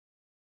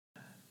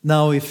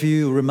Now, if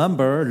you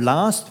remember,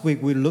 last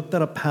week we looked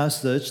at a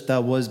passage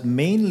that was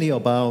mainly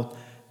about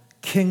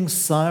King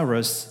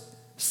Cyrus,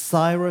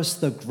 Cyrus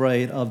the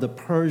Great of the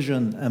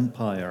Persian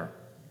Empire.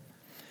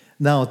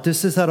 Now,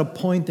 this is at a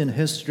point in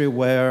history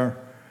where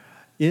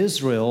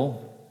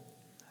Israel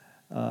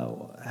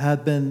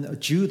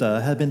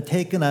Judah had been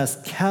taken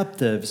as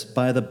captives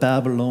by the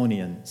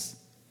Babylonians.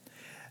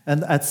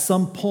 And at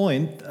some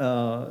point,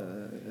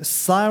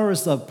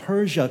 Cyrus of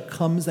Persia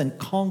comes and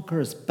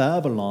conquers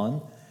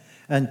Babylon,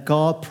 and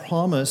God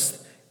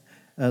promised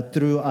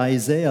through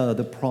Isaiah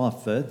the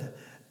prophet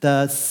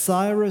that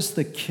Cyrus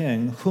the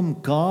king,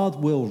 whom God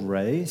will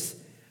raise,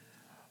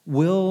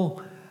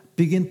 will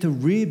begin to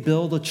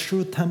rebuild a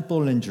true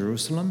temple in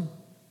Jerusalem,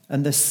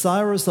 and the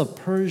Cyrus of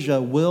Persia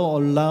will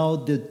allow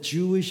the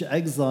Jewish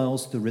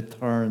exiles to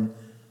return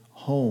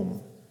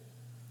home.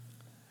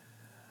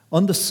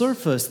 On the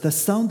surface, that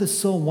sounded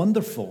so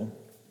wonderful,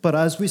 but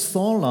as we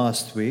saw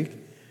last week,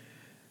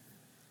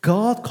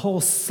 God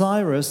calls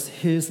Cyrus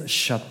his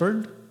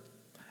shepherd,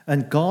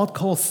 and God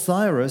called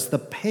Cyrus the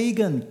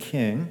pagan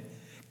king.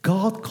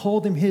 God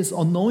called him his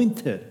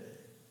anointed,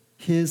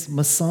 his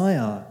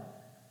Messiah.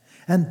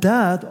 And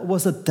that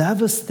was a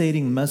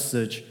devastating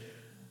message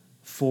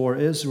for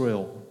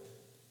Israel.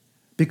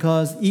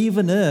 Because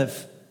even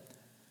if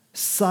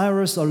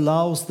Cyrus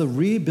allows the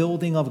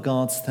rebuilding of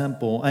God's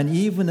temple, and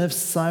even if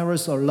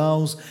Cyrus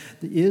allows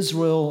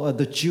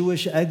the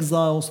Jewish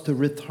exiles to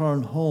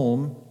return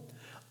home,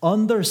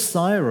 under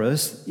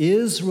Cyrus,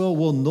 Israel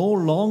will no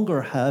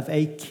longer have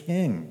a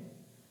king.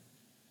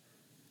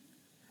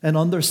 And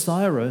under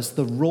Cyrus,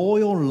 the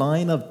royal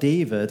line of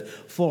David,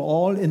 for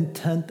all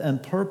intent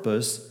and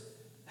purpose,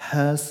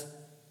 has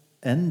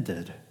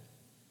ended.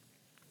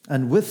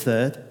 And with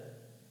it,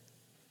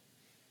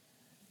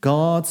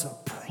 God's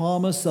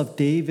promise of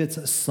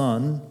David's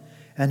son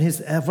and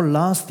his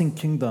everlasting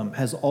kingdom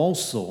has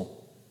also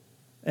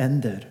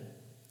ended.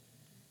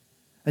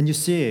 And you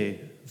see,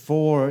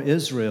 for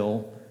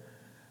Israel,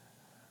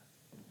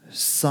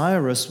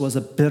 Cyrus was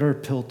a bitter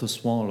pill to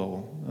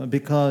swallow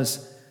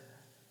because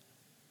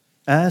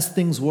as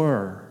things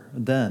were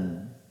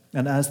then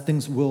and as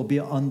things will be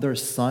under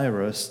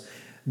Cyrus,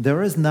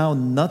 there is now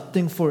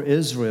nothing for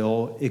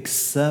Israel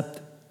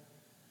except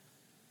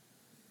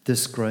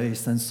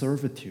disgrace and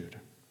servitude.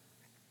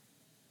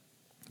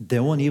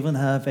 They won't even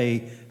have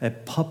a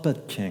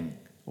puppet king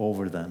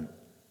over them.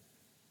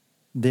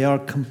 They are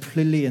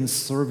completely in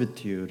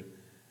servitude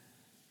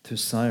to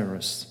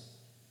Cyrus.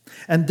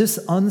 And this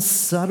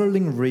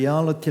unsettling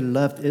reality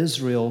left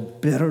Israel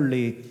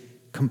bitterly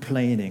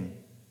complaining.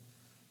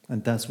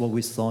 And that's what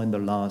we saw in the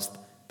last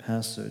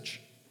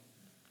passage.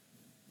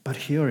 But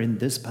here in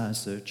this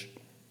passage,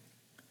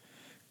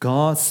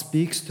 God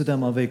speaks to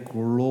them of a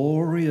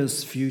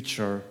glorious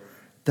future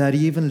that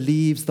even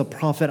leaves the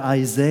prophet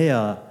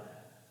Isaiah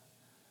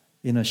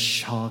in a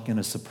shock and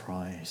a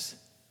surprise.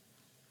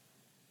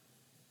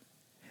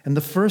 And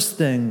the first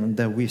thing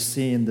that we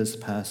see in this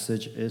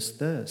passage is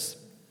this: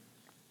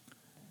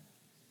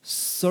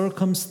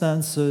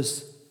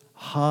 circumstances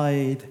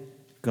hide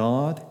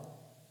God,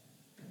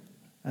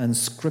 and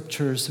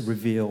scriptures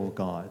reveal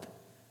God.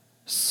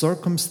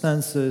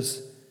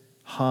 Circumstances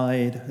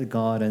hide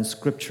God, and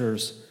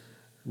scriptures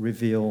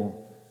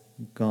reveal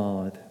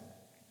God.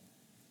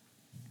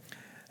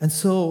 And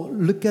so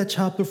look at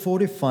chapter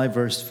 45,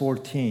 verse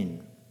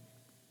 14.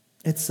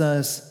 It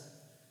says,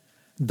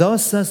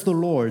 "Thus says the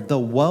Lord, the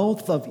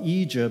wealth of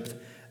Egypt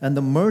and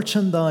the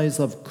merchandise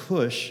of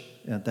Cush,"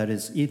 that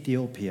is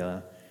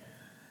Ethiopia,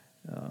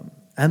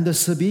 "and the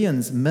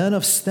Sabaeans, men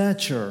of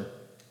stature,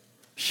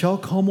 shall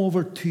come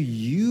over to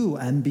you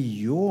and be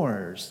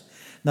yours."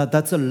 Now,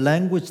 that's a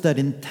language that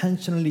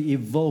intentionally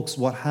evokes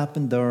what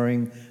happened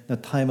during the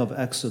time of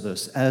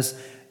Exodus. As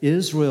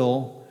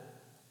Israel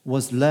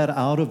was led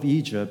out of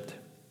Egypt,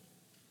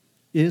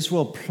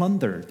 Israel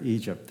plundered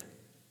Egypt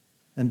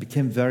and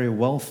became very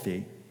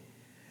wealthy.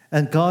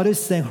 And God is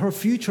saying her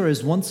future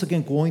is once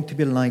again going to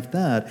be like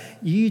that.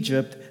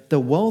 Egypt, the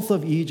wealth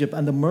of Egypt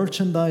and the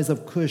merchandise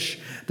of Cush,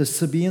 the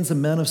Sabaeans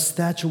and men of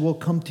stature will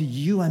come to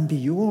you and be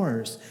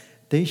yours.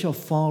 They shall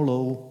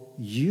follow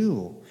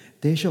you.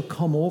 They shall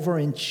come over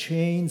in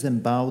chains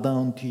and bow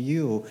down to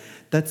you.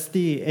 That's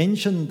the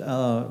ancient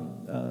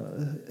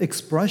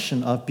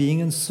expression of being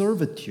in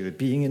servitude,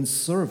 being in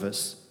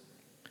service.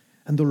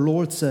 And the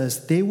Lord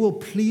says, they will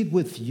plead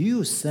with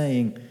you,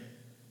 saying,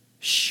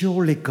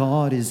 "Surely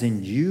God is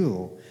in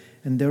you,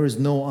 and there is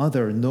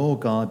no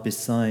God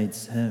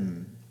besides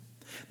him."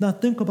 Now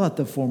think about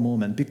that for a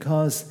moment,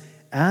 because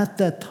at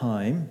that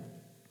time,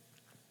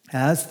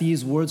 as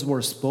these words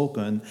were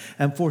spoken,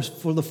 and for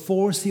the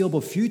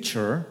foreseeable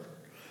future,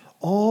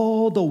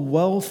 all the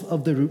wealth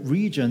of the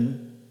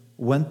region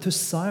went to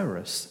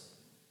Cyrus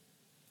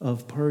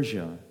of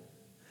Persia.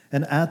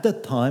 And at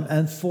that time,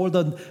 and for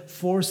the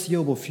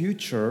foreseeable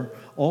future,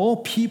 all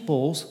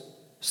peoples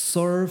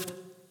served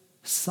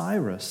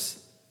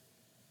Cyrus.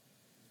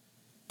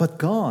 But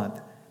God,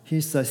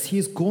 he says,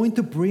 he's going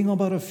to bring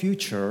about a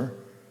future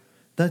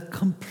that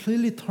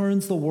completely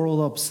turns the world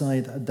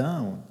upside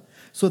down.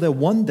 So that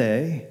one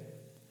day,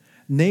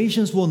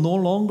 nations will no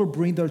longer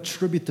bring their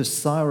tribute to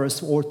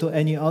Cyrus or to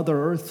any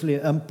other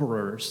earthly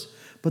emperors,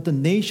 but the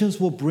nations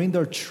will bring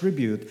their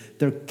tribute,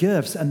 their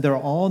gifts, and their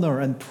honor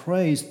and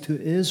praise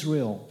to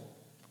Israel.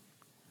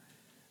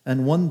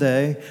 And one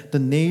day, the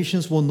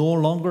nations will no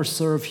longer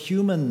serve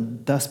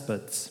human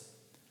despots,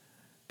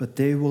 but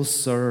they will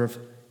serve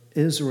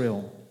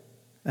Israel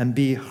and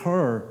be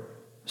her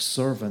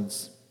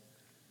servants.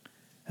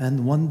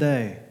 And one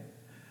day,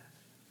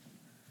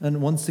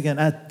 and once again,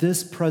 at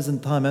this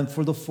present time and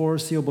for the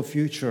foreseeable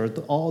future,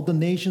 all the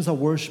nations are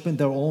worshiping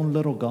their own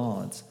little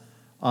gods.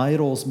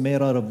 Idols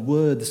made out of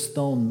wood,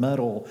 stone,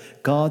 metal.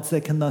 Gods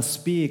that cannot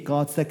speak,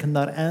 gods that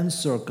cannot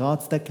answer,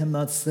 gods that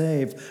cannot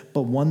save.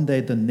 But one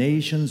day the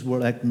nations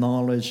will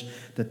acknowledge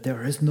that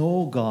there is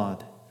no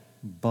God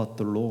but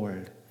the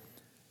Lord.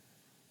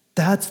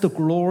 That's the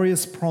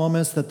glorious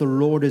promise that the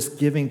Lord is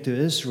giving to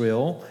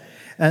Israel.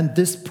 And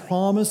this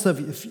promise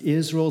of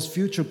Israel's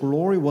future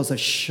glory was a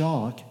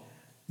shock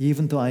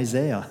even to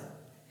Isaiah.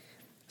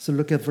 So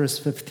look at verse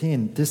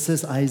 15. This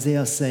is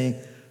Isaiah saying,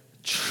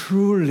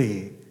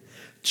 truly,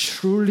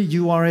 truly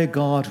you are a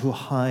God who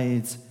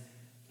hides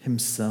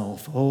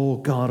himself, O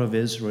God of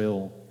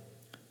Israel,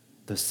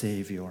 the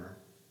Savior.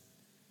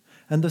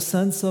 And the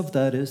sense of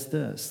that is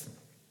this.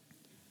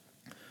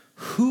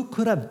 Who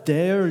could have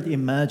dared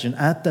imagine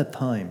at that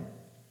time,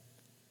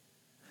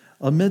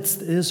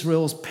 amidst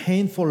Israel's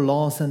painful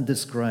loss and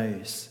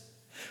disgrace,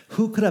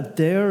 who could have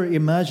dared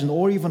imagine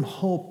or even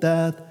hope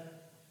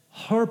that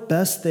her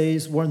best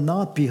days were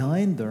not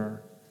behind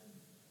her,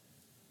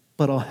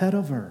 but ahead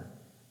of her?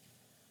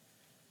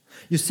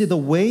 You see, the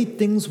way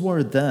things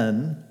were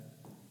then,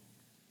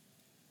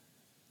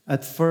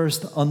 at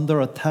first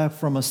under attack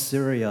from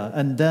Assyria,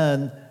 and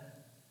then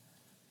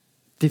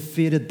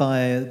defeated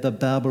by the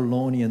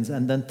Babylonians,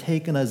 and then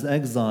taken as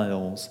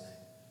exiles,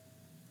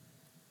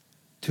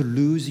 to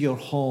lose your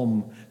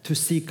home, to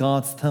see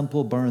God's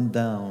temple burned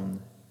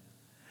down,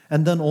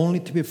 and then only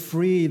to be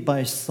freed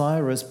by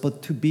Cyrus,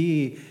 but to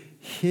be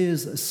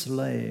his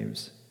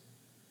slaves,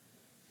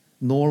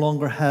 no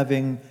longer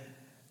having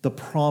the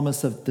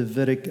promise of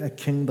Davidic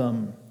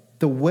kingdom.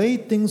 The way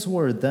things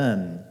were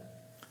then,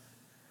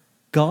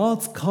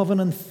 God's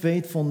covenant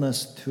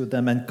faithfulness to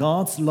them and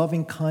God's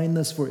loving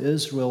kindness for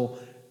Israel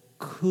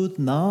could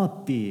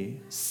not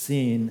be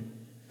seen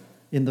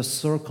in the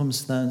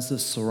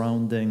circumstances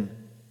surrounding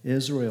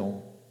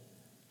Israel.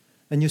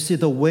 And you see,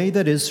 the way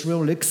that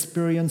Israel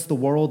experienced the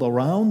world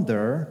around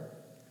her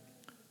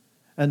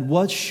and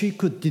what she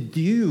could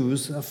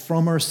deduce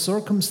from her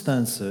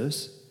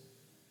circumstances,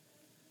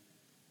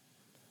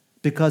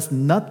 because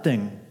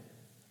nothing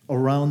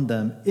around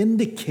them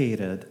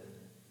indicated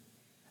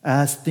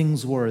as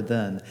things were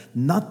then.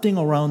 Nothing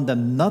around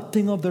them,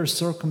 nothing of their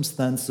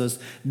circumstances,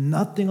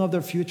 nothing of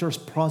their future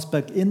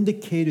prospect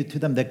indicated to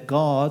them that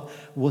God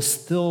was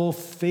still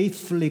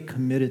faithfully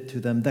committed to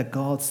them, that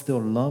God still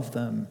loved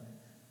them.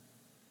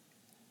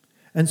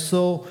 And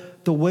so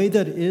the way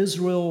that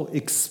Israel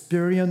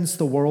experienced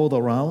the world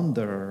around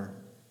her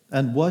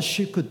and what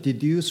she could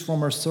deduce from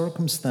her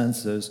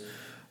circumstances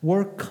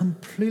were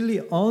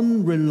completely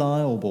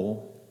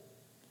unreliable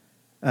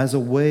as a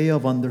way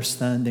of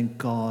understanding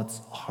God's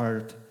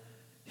heart,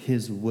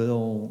 his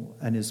will,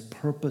 and his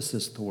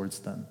purposes towards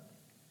them.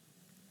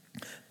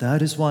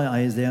 That is why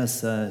Isaiah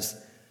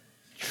says,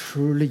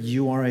 truly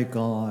you are a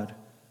God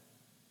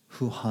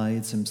who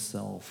hides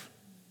himself.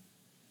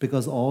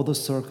 Because all the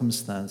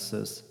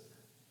circumstances,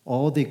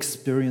 all the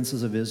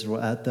experiences of Israel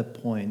at that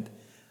point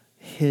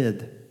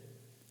hid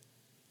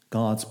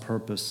God's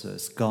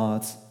purposes,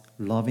 God's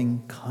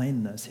loving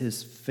kindness,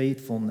 his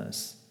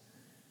faithfulness.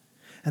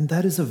 And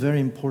that is a very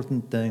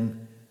important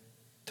thing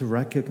to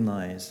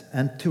recognize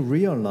and to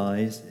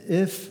realize.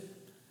 If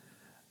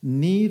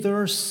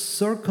neither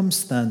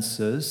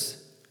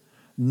circumstances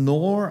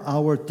nor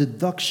our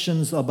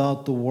deductions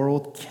about the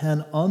world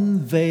can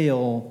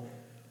unveil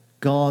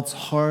God's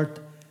heart,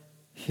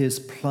 his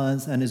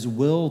plans, and his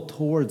will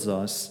towards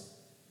us,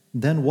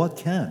 then what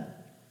can?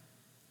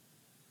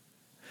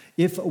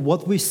 If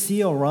what we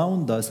see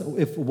around us,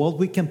 if what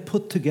we can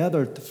put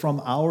together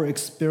from our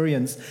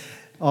experience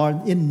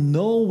are in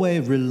no way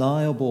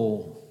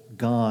reliable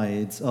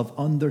guides of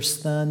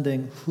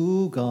understanding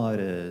who God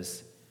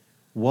is,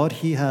 what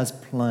he has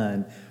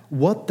planned,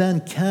 what then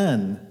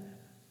can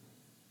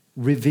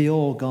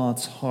reveal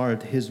God's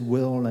heart, his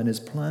will, and his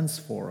plans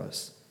for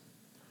us?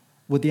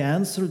 Well, the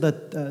answer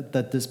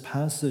that this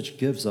passage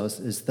gives us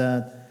is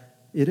that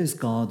it is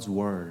God's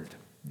word.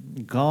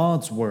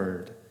 God's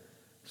word.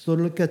 So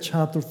look at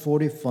chapter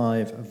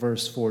 45,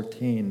 verse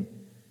 14.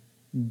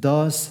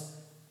 Thus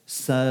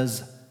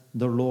says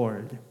the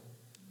Lord.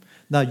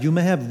 Now, you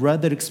may have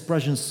read that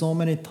expression so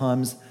many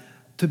times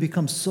to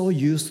become so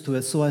used to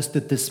it so as to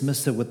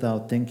dismiss it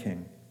without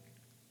thinking.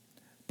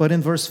 But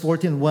in verse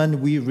 14,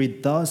 when we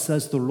read, thus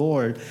says the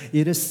Lord,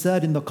 it is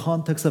said in the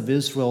context of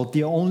Israel,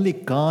 the only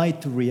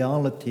guide to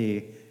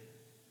reality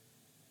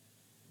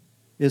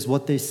is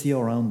what they see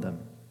around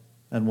them.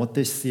 And what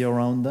they see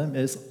around them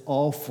is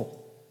awful.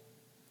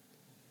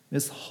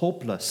 is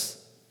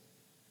hopeless.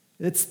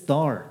 It's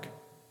dark.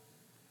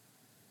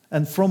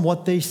 And from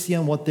what they see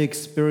and what they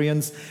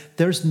experience,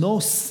 there's no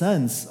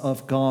sense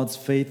of God's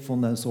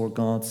faithfulness or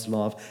God's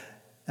love.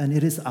 And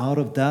it is out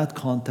of that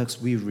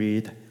context we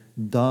read,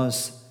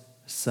 "Thus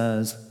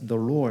says the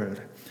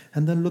Lord."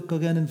 And then look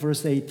again in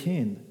verse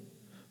 18.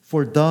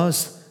 "For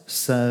thus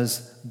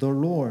says the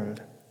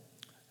Lord."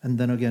 And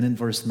then again in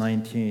verse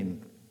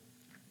 19.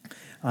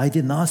 "I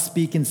did not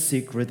speak in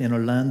secret in a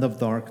land of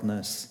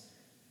darkness.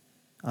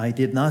 I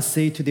did not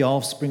say to the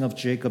offspring of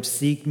Jacob,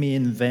 'Seek me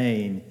in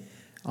vain.'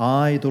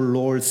 I, the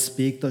Lord,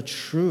 speak the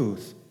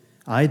truth.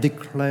 I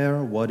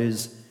declare what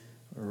is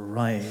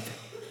right."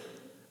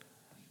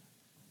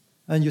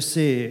 And you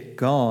see,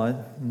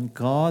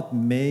 God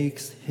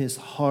makes his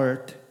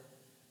heart,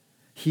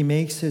 he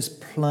makes his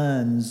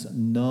plans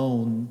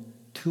known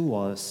to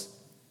us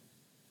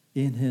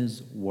in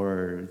his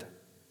word.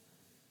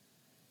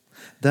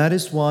 That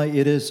is why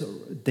it is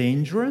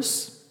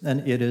dangerous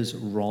and it is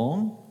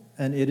wrong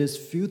and it is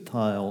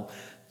futile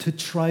to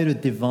try to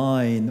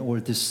divine or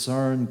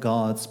discern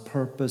God's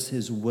purpose,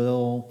 his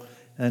will,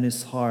 and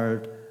his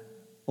heart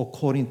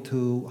according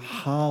to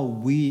how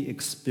we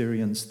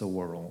experience the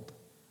world.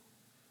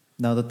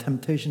 Now, the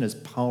temptation is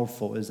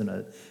powerful, isn't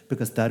it?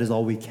 Because that is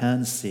all we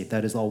can see,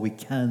 that is all we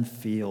can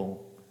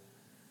feel.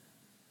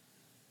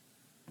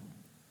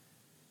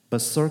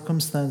 But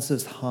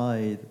circumstances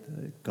hide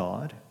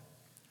God.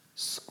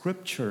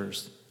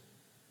 Scriptures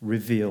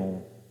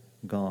reveal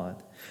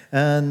God.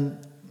 And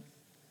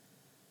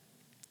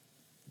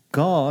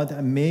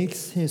God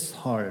makes his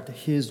heart,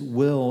 his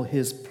will,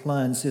 his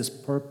plans, his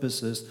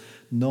purposes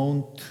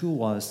known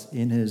to us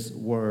in his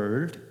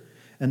word.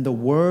 And the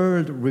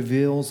word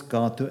reveals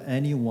God to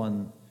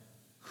anyone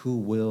who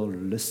will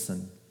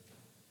listen.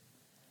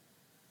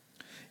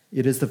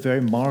 It is the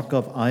very mark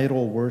of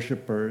idol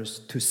worshippers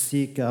to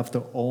seek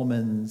after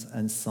omens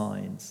and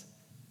signs,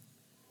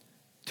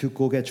 to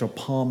go get your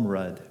palm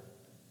read,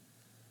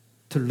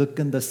 to look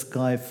in the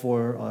sky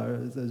for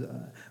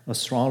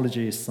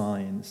astrology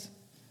signs.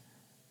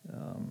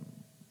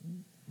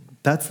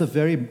 That's the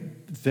very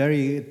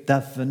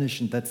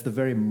definition, that's the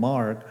very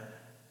mark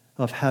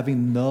of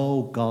having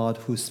no God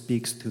who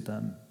speaks to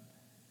them.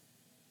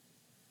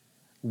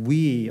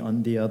 We,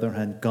 on the other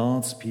hand,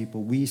 God's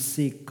people, we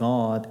seek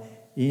God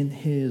in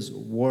his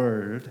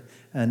word,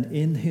 and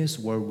in his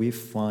word we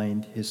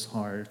find his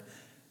heart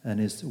and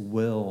his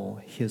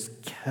will, his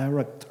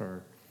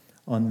character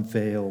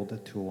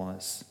unveiled to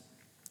us.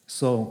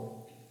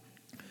 So,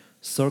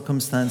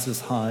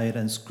 circumstances hide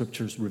and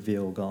scriptures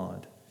reveal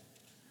God.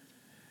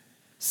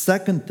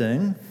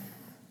 The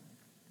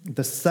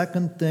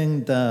second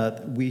thing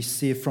that we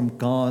see from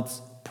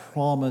God's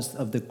promise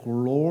of the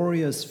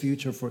glorious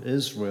future for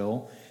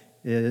Israel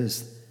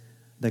is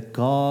that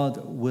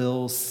God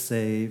will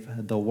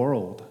save the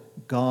world.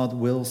 God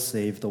will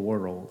save the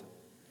world.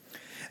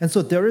 And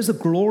so there is a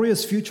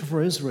glorious future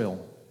for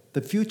Israel,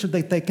 the future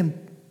that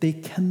they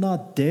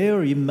cannot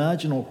dare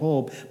imagine or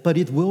hope, but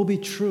it will be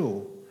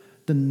true.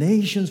 The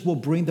nations will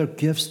bring their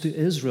gifts to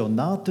Israel,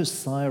 not to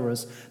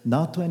Cyrus,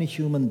 not to any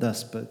human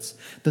despots.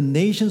 The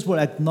nations will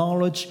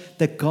acknowledge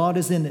that God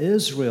is in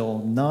Israel,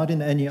 not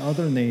in any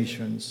other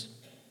nations.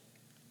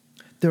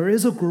 There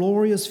is a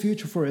glorious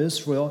future for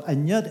Israel,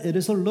 and yet it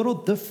is a little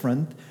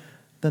different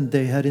than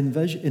they had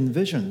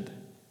envisioned,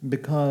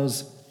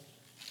 because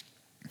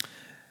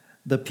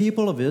the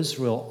people of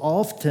Israel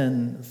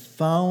often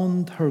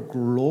found her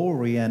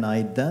glory and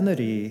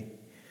identity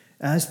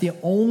as the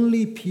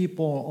only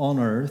people on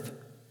earth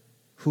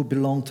who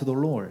belong to the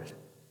Lord.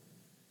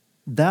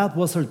 That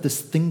was her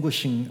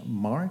distinguishing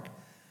mark,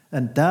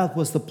 and that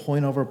was the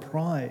point of her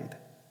pride.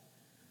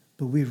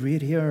 But we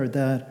read here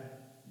that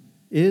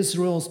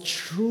Israel's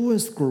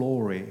truest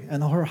glory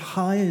and her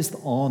highest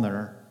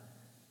honor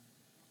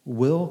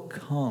will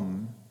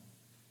come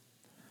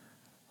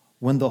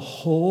when the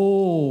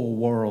whole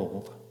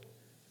world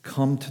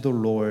come to the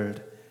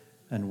Lord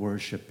and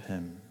worship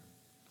him.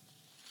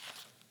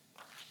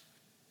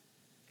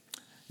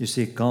 You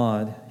see,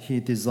 God, he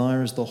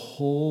desires the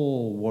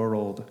whole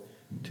world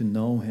to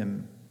know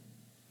him.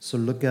 So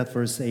look at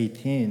verse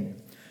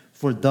 18.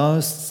 "For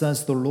thus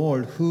says the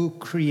Lord, who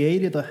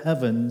created the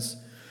heavens,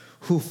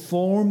 who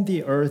formed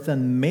the earth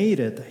and made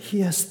it.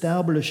 He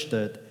established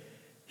it.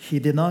 He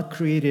did not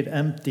create it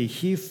empty.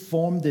 He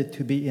formed it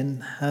to be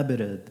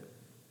inhabited."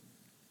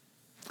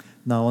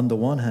 Now, on the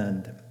one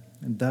hand,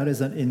 that is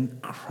an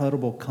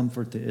incredible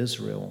comfort to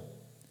Israel,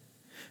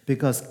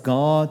 because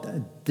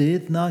God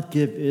did not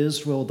give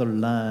Israel the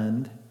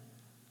land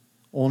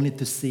only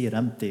to see it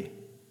empty.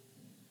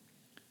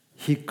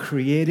 He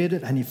created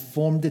it and he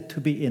formed it to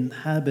be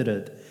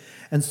inhabited.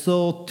 And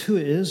so to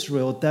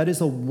Israel, that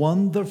is a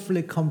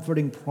wonderfully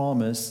comforting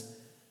promise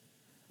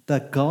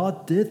that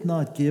God did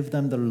not give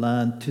them the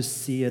land to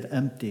see it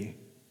empty.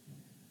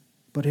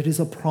 But it is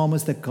a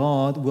promise that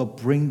God will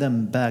bring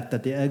them back,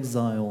 that the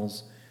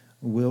exiles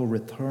will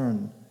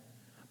return.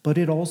 But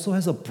it also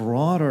has a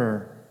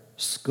broader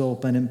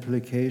scope and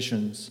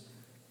implications,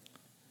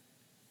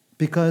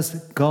 Because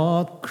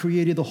God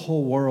created the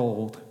whole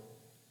world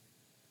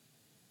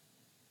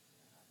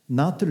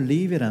not to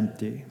leave it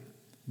empty,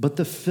 but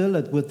to fill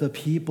it with the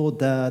people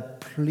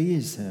that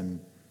please Him.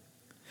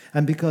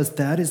 And because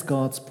that is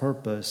God's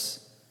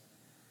purpose,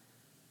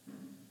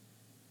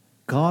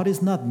 God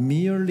is not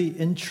merely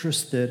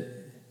interested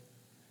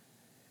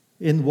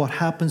in what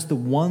happens to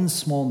one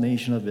small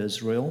nation of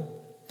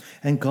Israel,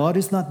 and God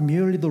is not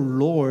merely the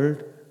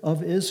Lord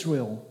of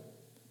Israel,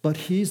 but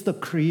He's the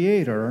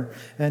Creator,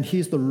 and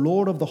He's the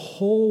Lord of the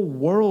whole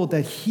world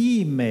that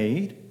He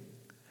made,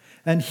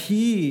 and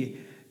He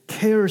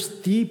cares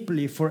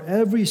deeply for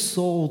every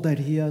soul that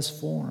He has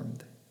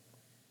formed.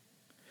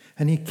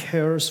 And He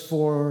cares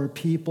for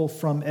people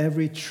from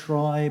every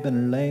tribe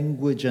and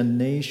language and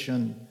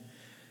nation.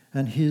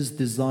 And His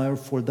desire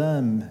for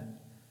them,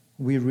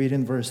 we read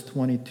in verse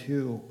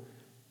 22,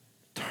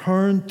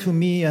 "Turn to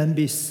me and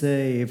be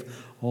saved,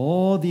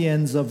 all the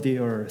ends of the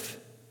earth,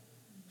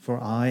 for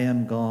I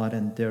am God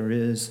and there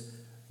is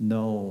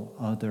no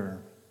other."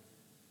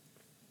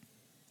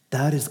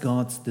 That is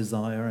God's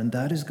desire and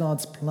that is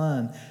God's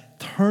plan.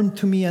 Turn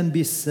to me and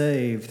be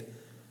saved,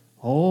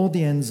 all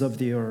the ends of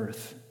the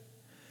earth.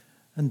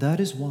 And that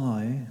is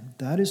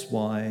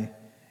why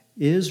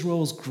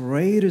Israel's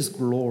greatest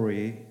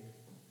glory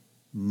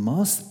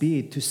must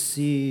be to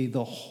see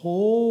the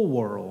whole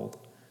world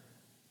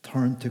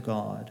turn to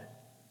God.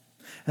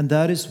 And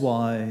that is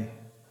why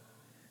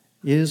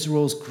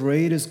Israel's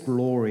greatest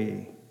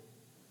glory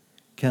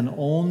can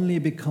only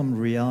become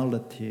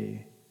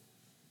reality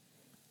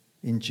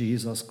in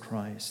Jesus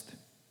Christ.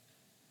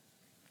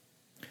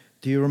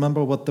 Do you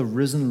remember what the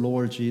risen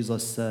Lord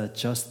Jesus said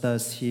just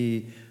as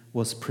He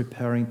was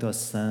preparing to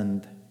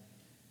ascend?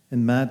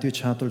 In Matthew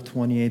chapter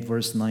 28,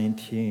 verse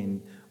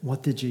 19,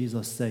 what did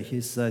Jesus say?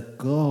 He said,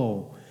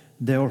 "Go,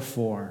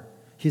 therefore."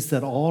 He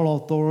said, "All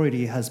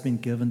authority has been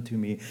given to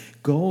me.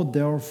 Go,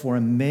 therefore,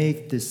 and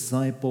make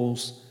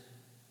disciples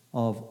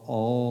of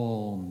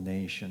all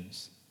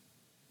nations."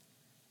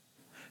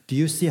 Do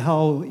you see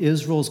how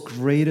Israel's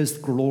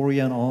greatest glory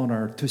and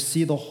honor, to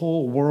see the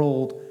whole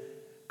world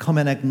come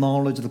and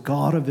acknowledge the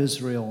God of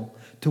Israel,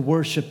 to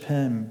worship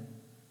Him,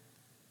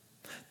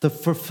 the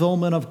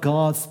fulfillment of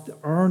God's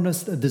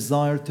earnest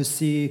desire to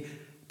see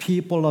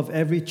people of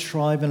every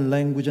tribe and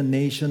language and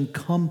nation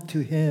come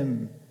to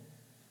Him,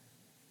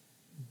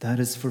 that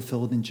is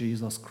fulfilled in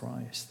Jesus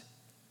Christ.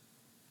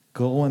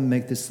 Go and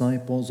make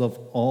disciples of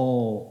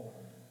all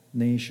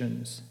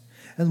nations.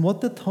 And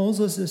what that tells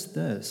us is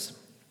this: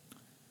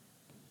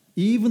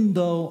 even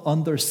though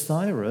under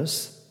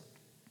Cyrus,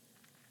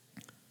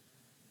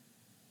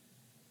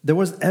 there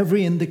was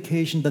every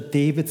indication that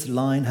David's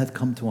line had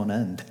come to an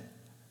end.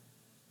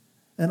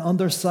 And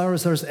under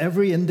Cyrus, there's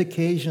every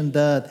indication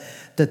that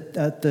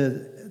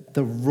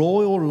the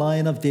royal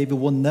line of David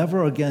will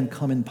never again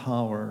come in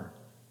power.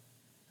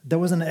 There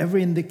was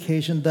every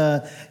indication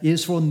that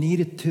Israel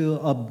needed to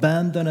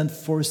abandon and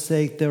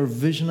forsake their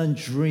vision and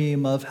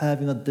dream of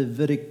having a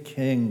Davidic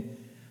king,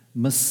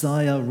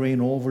 Messiah,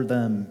 reign over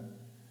them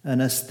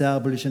and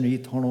establish an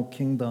eternal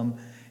kingdom,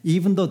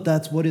 even though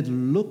that's what it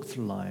looked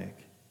like.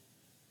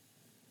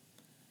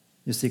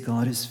 You see,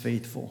 God is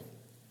faithful.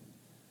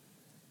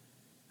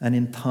 And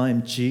in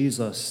time,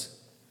 Jesus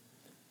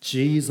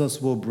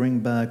will bring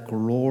back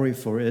glory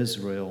for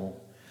Israel,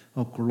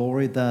 a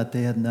glory that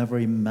they had never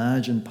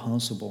imagined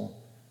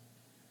possible.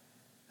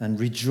 And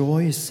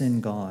rejoice in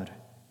God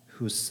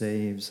who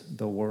saves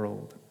the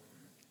world.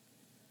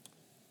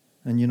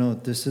 And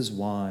this is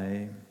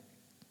why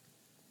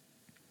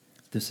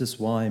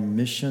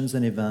missions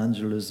and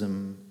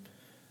evangelism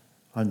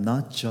are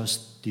not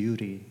just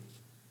duty.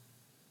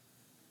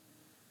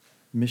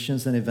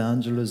 Missions and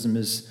evangelism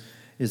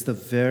is the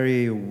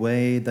very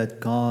way that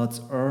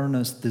God's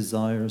earnest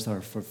desires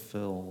are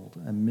fulfilled.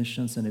 And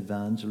missions and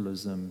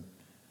evangelism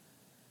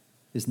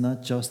is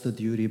not just a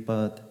duty,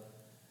 but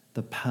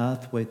the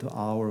pathway to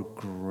our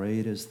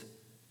greatest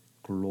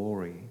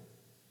glory.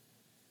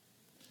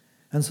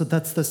 And so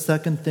that's the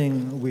second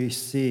thing we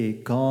see.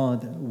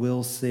 God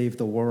will save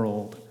the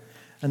world.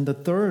 And the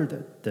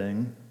third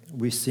thing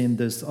we see in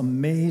this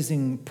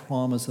amazing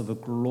promise of a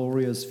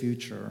glorious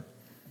future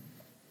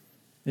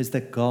is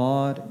that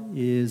God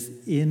is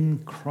in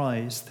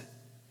Christ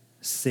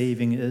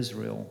saving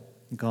Israel.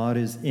 God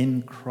is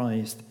in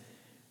Christ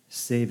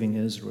saving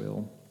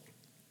Israel.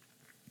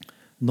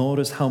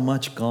 Notice how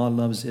much God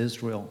loves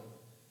Israel.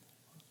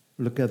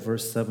 Look at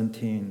verse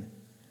 17.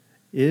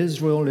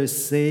 Israel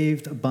is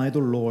saved by the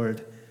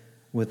Lord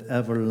with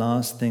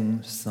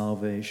everlasting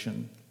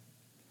salvation.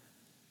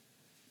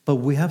 But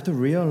we have to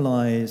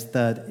realize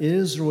that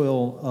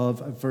Israel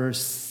of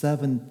verse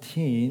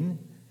 17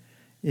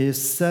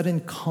 is set in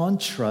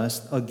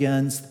contrast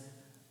against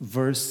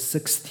verse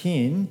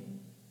 16.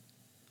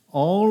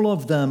 All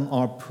of them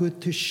are put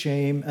to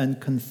shame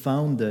and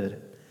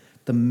confounded.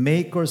 The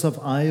makers of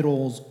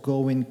idols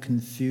go in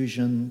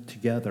confusion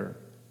together.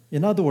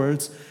 In other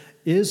words,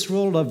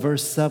 Israel of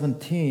verse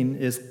 17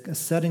 is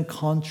set in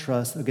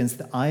contrast against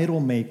the idol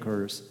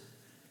makers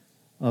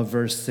of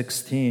verse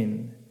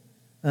 16.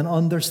 And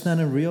understand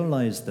and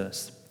realize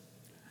this.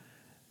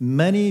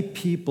 Many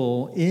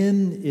people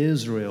in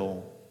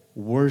Israel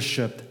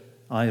worshiped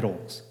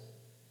idols.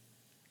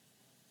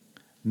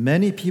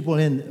 Many people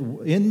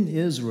in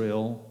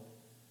Israel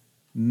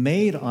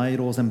made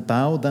idols and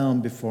bowed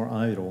down before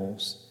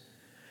idols.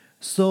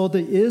 So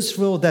the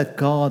Israel that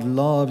God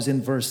loves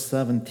in verse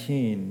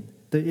 17,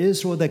 the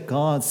Israel that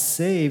God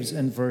saves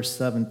in verse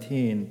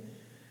 17,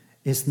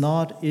 is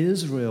not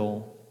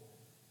Israel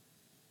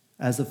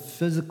as a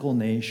physical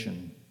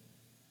nation,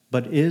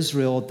 but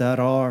Israel that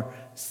are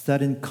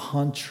set in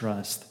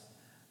contrast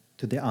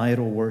to the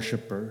idol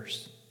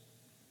worshippers.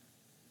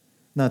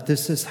 Now,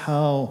 this is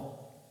how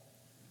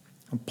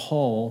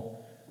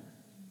Paul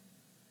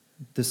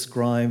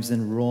describes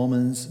in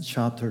Romans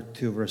chapter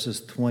 2,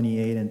 verses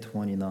 28 and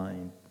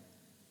 29.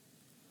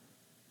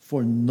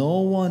 For no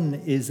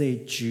one is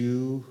a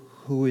Jew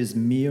who is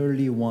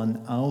merely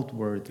one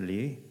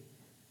outwardly,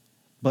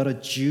 but a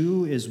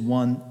Jew is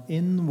one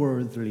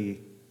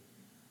inwardly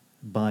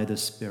by the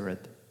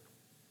Spirit.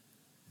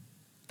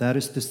 That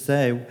is to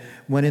say,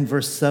 when in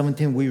verse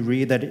 17 we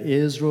read that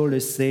Israel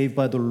is saved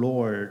by the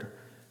Lord,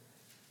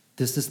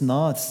 this is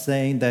not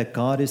saying that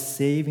God is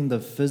saving the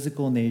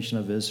physical nation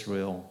of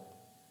Israel,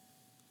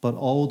 but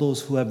all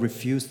those who have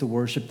refused to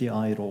worship the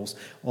idols,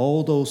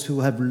 all those who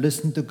have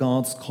listened to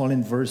God's call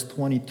in verse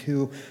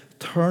 22,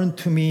 turn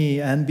to me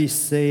and be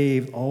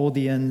saved, all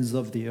the ends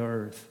of the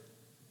earth.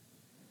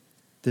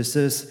 This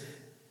is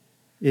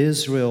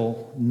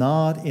Israel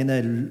not in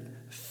a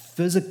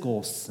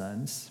physical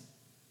sense,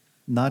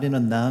 not in a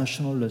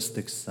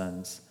nationalistic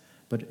sense,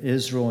 but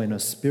Israel in a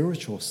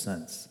spiritual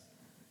sense.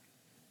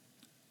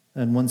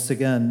 And once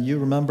again, you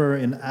remember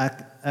in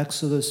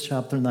Exodus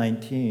chapter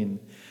 19,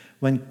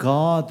 when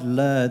God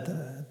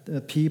led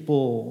the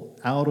people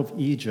out of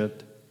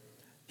Egypt,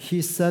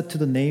 he said to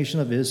the nation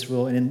of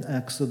Israel in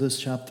Exodus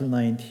chapter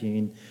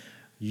 19,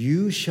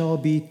 "You shall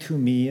be to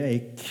me a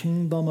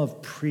kingdom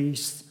of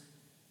priests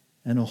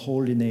and a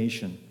holy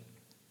nation."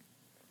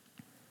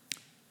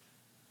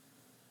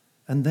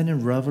 And then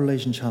in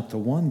Revelation chapter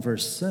 1,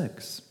 verse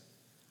 6,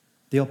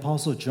 the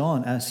Apostle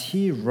John, as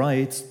he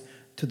writes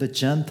to the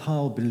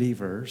Gentile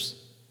believers,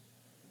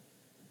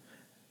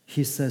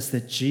 he says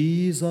that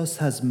Jesus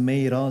has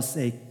made us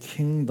a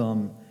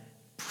kingdom,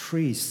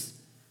 priests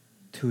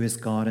to his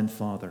God and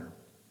Father.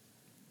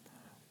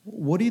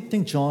 What do you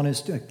think John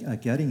is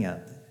getting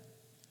at?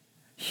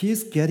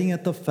 He's getting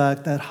at the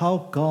fact that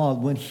how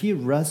God, when he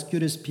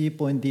rescued his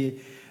people in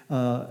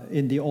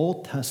the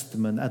Old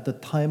Testament at the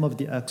time of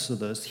the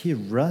Exodus, he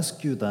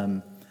rescued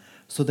them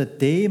so that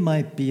they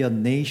might be a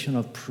nation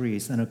of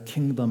priests and a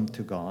kingdom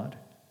to God,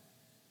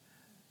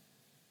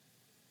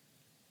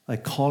 a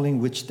calling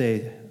which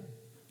they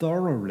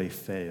thoroughly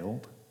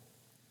failed.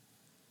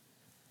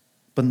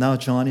 But now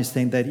John is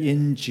saying that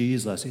in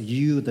Jesus,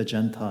 you, the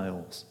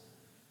Gentiles,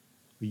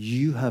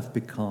 you have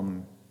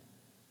become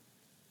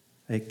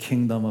a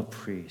kingdom of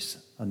priests,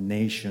 a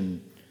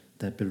nation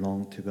that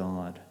belong to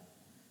God.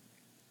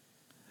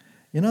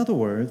 In other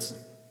words,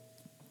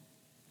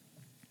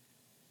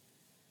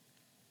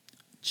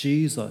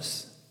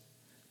 Jesus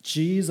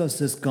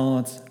is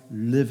God's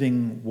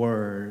living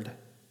word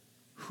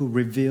who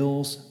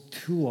reveals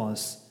to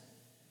us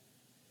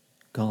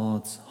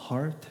God's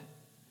heart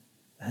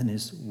and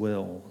his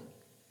will.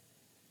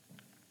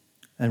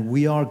 And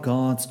we are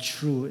God's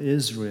true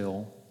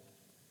Israel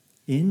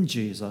in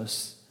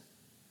Jesus,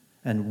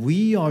 and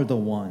we are the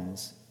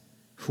ones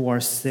who are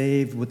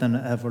saved with an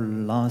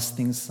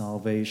everlasting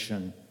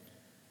salvation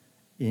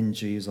in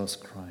Jesus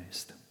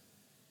Christ.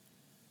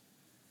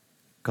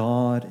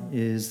 God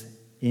is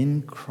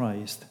in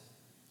Christ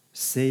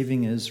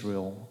saving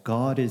Israel.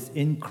 God is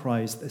in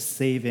Christ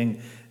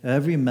saving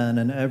every man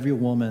and every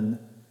woman,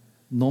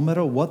 no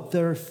matter what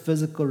their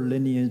physical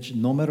lineage,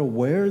 no matter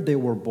where they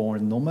were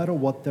born, no matter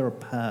what their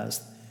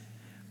past.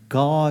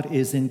 God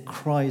is in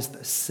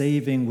Christ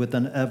saving with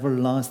an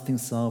everlasting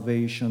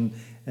salvation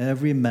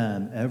every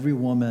man, every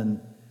woman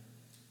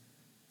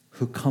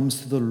who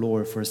comes to the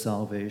Lord for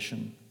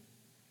salvation.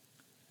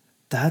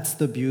 That's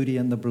the beauty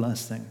and the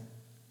blessing.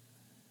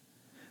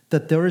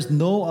 That there is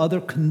no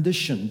other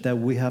condition that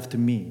we have to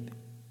meet.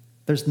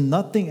 There's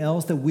nothing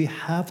else that we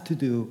have to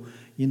do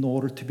in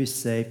order to be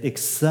saved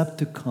except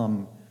to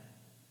come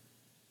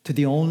to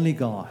the only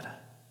God,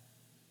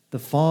 the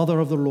Father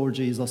of the Lord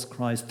Jesus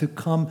Christ, to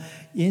come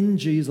in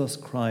Jesus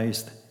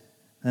Christ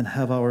and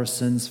have our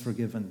sins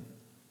forgiven,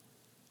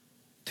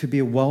 to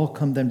be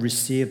welcomed and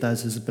received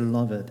as his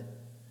beloved.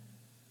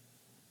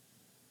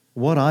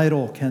 What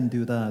idol can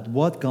do that?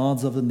 What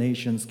gods of the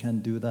nations can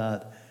do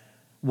that?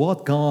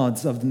 What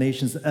gods of the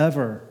nations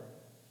ever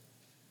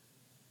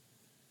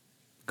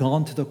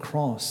gone to the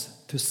cross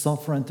to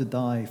suffer and to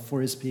die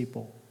for his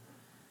people?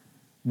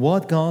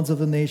 What gods of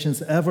the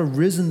nations ever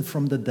risen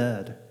from the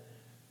dead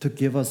to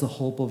give us a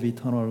hope of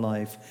eternal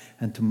life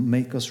and to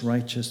make us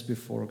righteous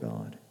before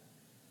God?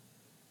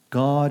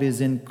 God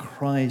is in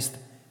Christ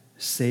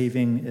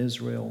saving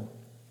Israel.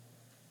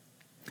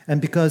 And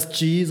because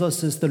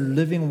Jesus is the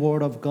living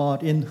Word of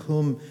God in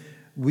whom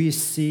we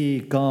see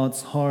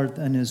God's heart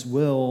and His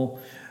will,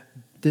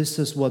 this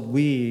is what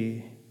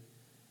we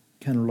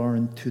can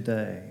learn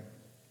today.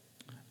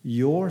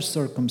 Your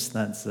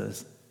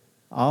circumstances,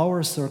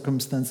 our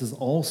circumstances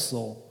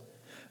also,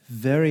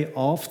 very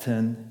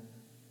often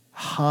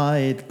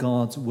hide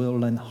God's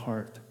will and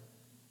heart.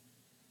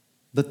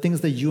 The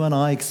things that you and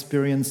I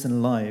experience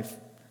in life,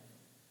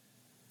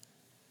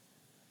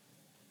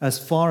 as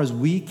far as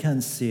we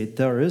can see,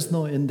 there is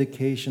no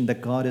indication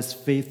that God is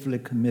faithfully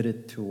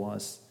committed to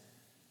us,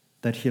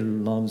 that He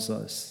loves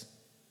us.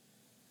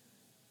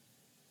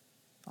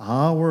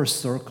 Our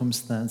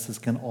circumstances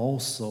can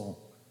also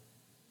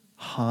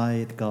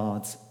hide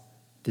God's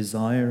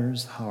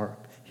desires,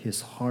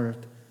 His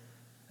heart,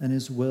 and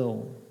His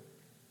will.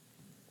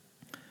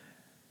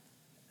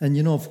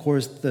 And of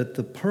course, that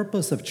the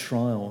purpose of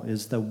trial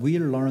is that we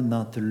learn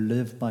not to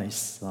live by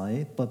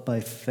sight, but by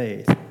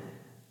faith.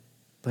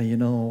 But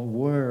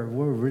we're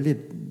really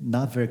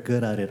not very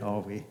good at it,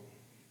 are we?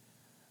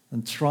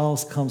 And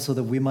trials come so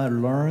that we might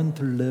learn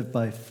to live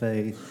by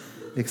faith,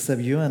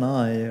 except you and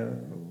I,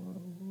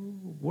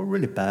 we're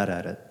really bad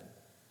at it.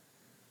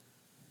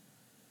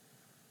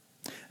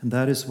 And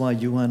that is why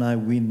you and I,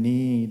 we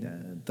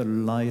need the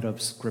light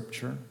of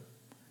Scripture.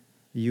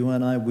 You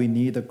and I, we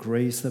need the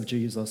grace of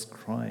Jesus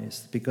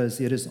Christ, because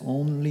it is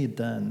only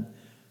then,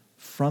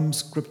 from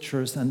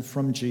Scriptures and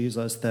from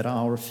Jesus, that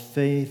our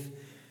faith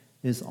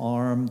is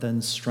armed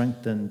and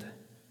strengthened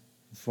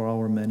for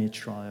our many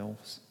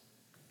trials.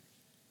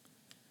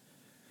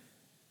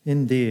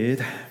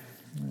 Indeed,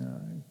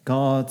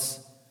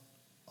 God's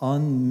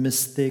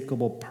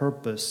unmistakable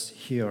purpose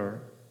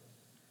here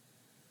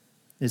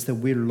is that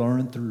we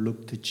learn to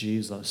look to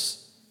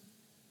Jesus.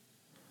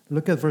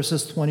 Look at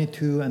verses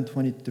 22 and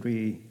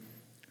 23.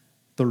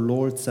 The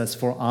Lord says,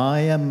 "For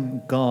I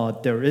am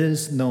God, there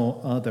is no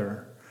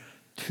other.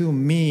 To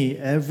me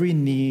every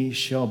knee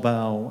shall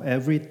bow,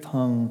 every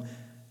tongue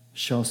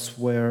shall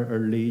swear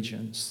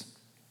allegiance."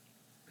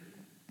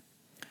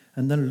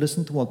 And then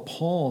listen to what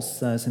Paul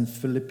says in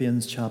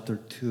Philippians chapter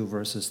 2,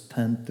 verses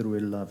 10 through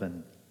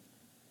 11.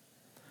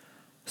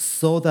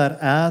 "So that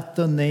at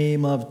the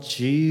name of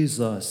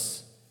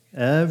Jesus,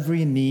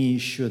 every knee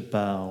should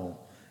bow,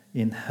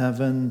 in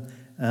heaven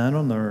and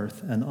on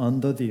earth and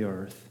under the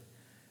earth,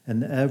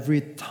 and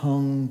every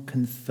tongue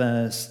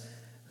confess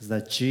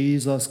that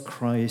Jesus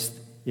Christ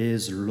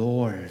is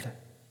Lord,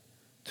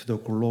 to the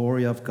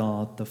glory of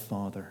God the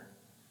Father."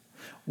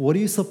 What do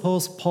you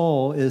suppose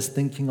Paul is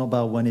thinking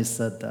about when he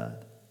said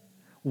that?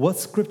 What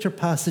scripture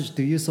passage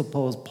do you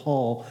suppose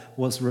Paul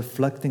was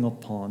reflecting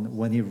upon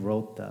when he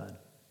wrote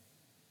that?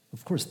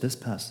 Of course, this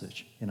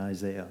passage in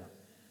Isaiah.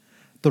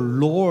 The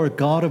Lord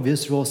God of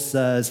Israel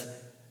says,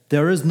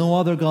 "There is no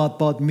other God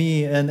but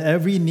me, and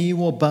every knee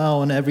will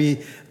bow and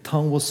every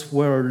tongue will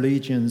swear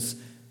allegiance."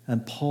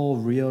 And Paul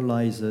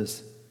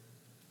realizes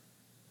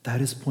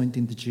that is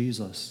pointing to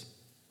Jesus.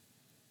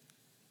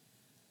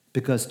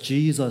 Because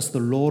Jesus,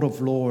 the Lord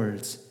of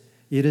Lords,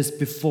 it is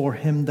before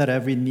Him that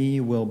every knee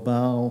will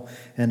bow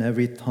and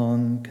every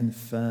tongue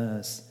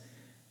confess.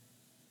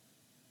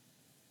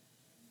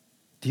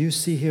 Do you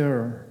see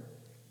here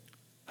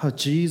how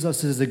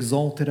Jesus is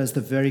exalted as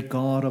the very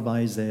God of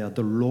Isaiah,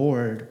 the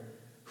Lord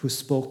who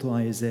spoke to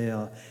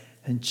Isaiah,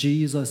 and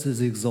Jesus is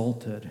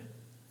exalted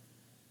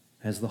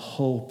as the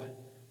hope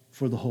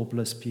for the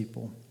hopeless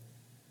people.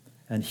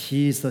 And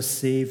He's the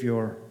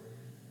Savior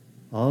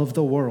of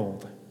the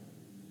world,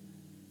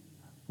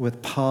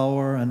 with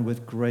power and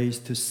with grace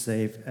to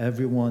save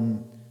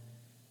everyone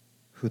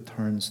who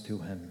turns to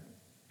Him.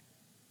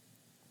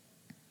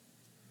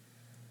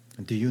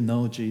 And do you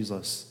know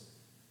Jesus?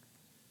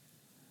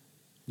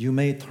 You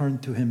may turn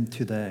to Him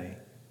today,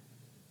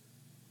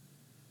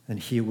 and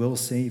He will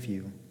save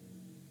you.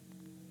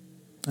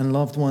 And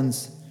loved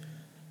ones,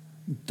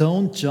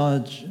 don't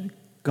judge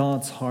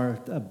God's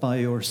heart by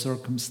your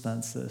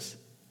circumstances.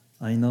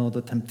 I know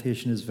the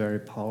temptation is very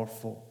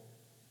powerful.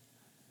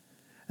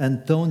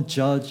 And don't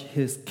judge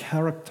His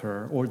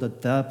character or the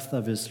depth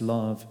of His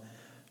love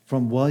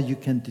from what you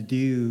can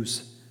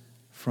deduce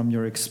from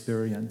your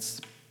experience.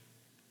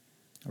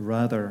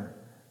 Rather,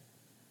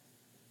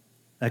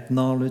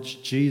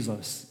 acknowledge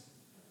Jesus.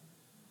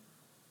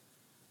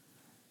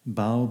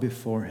 Bow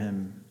before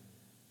Him.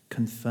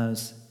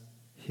 Confess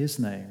His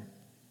name.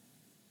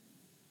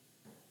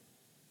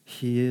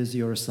 He is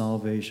your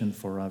salvation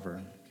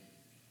forever.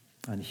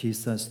 And He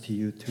says to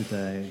you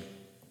today,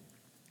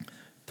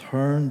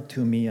 "Turn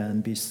to me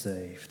and be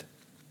saved,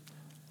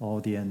 all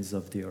the ends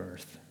of the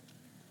earth."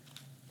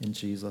 In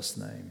Jesus'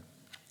 name,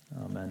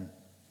 amen.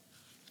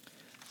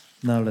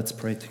 Now let's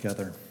pray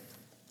together.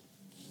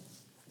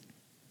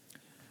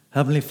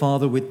 Heavenly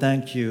Father, we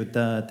thank You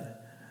that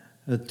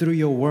through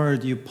Your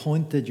word, You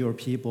pointed Your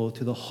people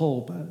to the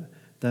hope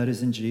that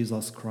is in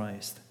Jesus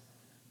Christ,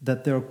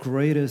 that their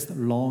greatest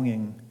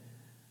longing,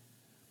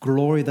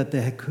 glory that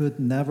they could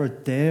never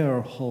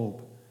dare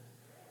hope,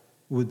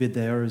 would be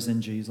theirs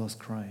in Jesus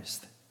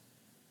Christ.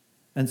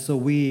 And so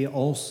we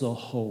also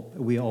hope,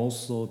 we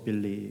also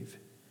believe.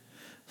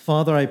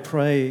 Father, I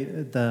pray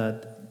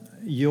that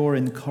your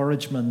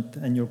encouragement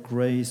and your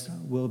grace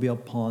will be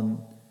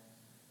upon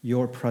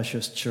your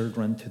precious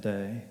children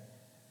today,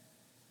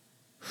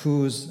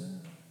 whose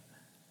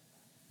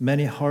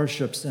many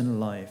hardships in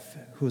life,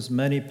 whose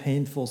many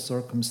painful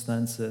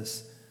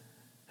circumstances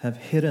have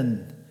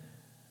hidden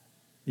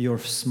your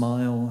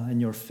smile and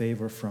your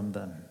favor from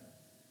them.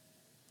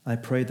 I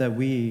pray that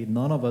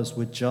none of us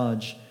would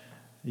judge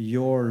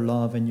your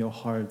love and your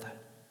heart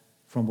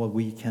from what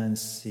we can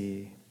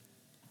see,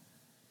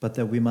 but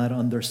that we might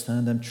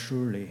understand them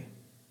truly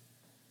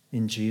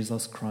in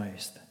Jesus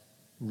Christ,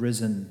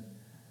 risen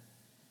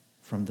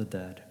from the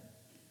dead.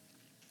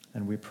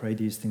 And we pray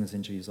these things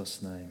in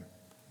Jesus' name.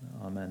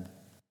 Amen.